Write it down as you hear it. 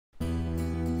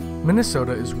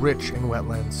Minnesota is rich in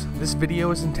wetlands. This video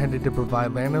is intended to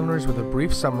provide landowners with a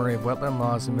brief summary of wetland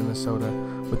laws in Minnesota,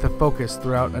 with a focus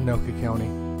throughout Anoka County.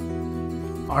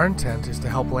 Our intent is to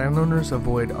help landowners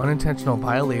avoid unintentional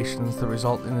violations that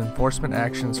result in enforcement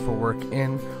actions for work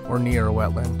in or near a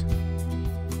wetland.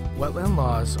 Wetland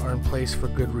laws are in place for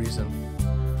good reason.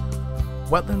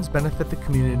 Wetlands benefit the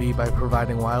community by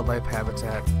providing wildlife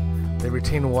habitat. They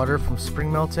retain water from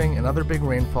spring melting and other big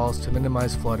rainfalls to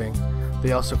minimize flooding.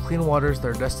 They also clean waters that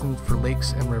are destined for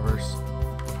lakes and rivers.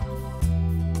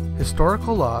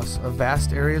 Historical loss of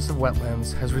vast areas of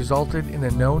wetlands has resulted in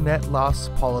a no net loss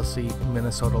policy in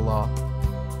Minnesota law.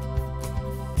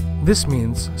 This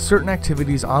means certain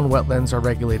activities on wetlands are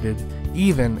regulated,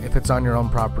 even if it's on your own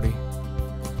property.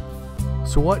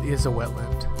 So what is a wetland?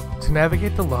 To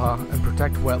navigate the law and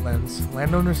protect wetlands,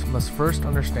 landowners must first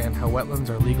understand how wetlands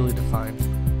are legally defined.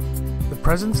 The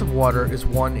presence of water is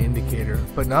one indicator,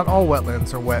 but not all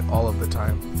wetlands are wet all of the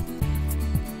time.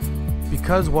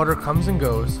 Because water comes and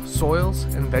goes, soils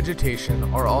and vegetation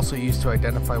are also used to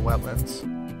identify wetlands.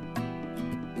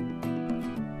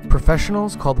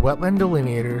 Professionals called wetland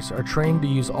delineators are trained to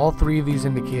use all three of these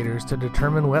indicators to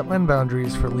determine wetland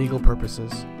boundaries for legal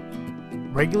purposes.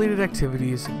 Regulated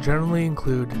activities generally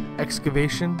include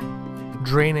excavation,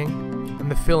 draining, and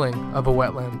the filling of a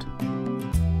wetland.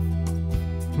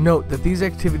 Note that these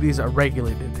activities are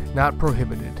regulated, not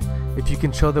prohibited. If you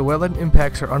can show the wetland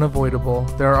impacts are unavoidable,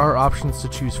 there are options to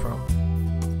choose from.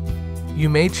 You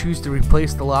may choose to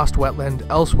replace the lost wetland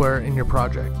elsewhere in your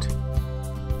project.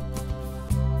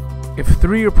 If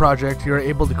through your project you are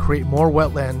able to create more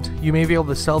wetland, you may be able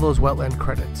to sell those wetland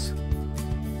credits.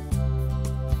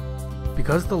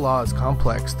 Because the law is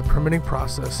complex, the permitting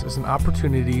process is an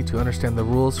opportunity to understand the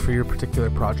rules for your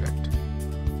particular project.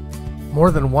 More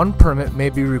than one permit may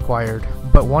be required,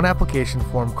 but one application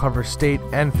form covers state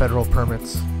and federal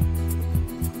permits.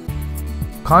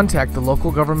 Contact the local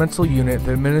governmental unit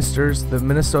that administers the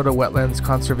Minnesota Wetlands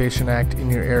Conservation Act in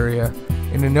your area.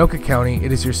 In Anoka County,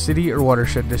 it is your city or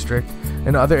watershed district.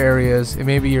 In other areas, it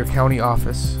may be your county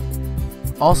office.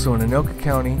 Also in Anoka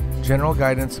County, general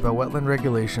guidance about wetland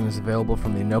regulation is available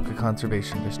from the Anoka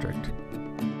Conservation District.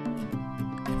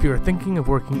 If you are thinking of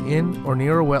working in or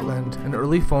near a wetland, an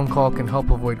early phone call can help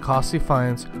avoid costly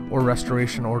fines or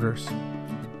restoration orders.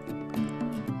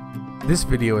 This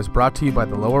video is brought to you by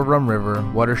the Lower Rum River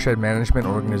Watershed Management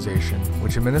Organization,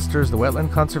 which administers the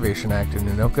Wetland Conservation Act in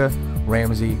Anoka,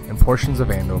 Ramsey, and portions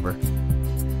of Andover.